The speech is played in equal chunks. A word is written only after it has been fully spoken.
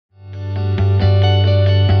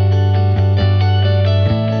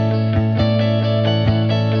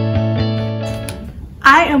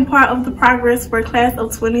part of the progress for class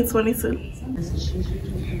of 2022.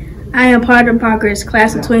 I am part of the progress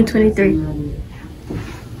class of 2023.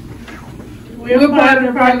 We're part of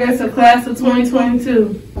the progress of class of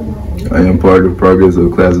 2022. I am part of the progress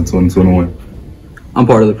of class of 2021. I'm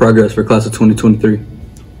part of the progress for class of 2023.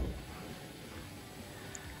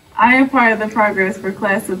 I am part of the progress for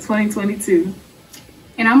class of 2022.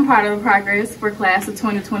 And I'm part of the progress for class of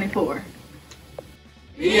 2024.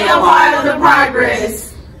 Be a part of the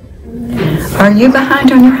progress. Are you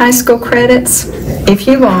behind on your high school credits? If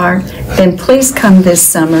you are, then please come this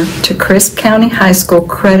summer to Crisp County High School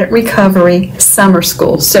Credit Recovery Summer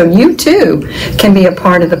School so you too can be a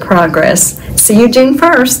part of the progress. See you June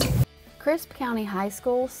 1st. Crisp County High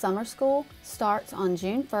School Summer School starts on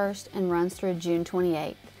June 1st and runs through June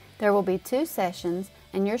 28th. There will be 2 sessions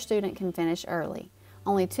and your student can finish early.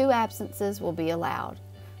 Only 2 absences will be allowed.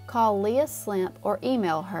 Call Leah Slimp or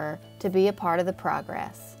email her to be a part of the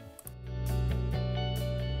progress.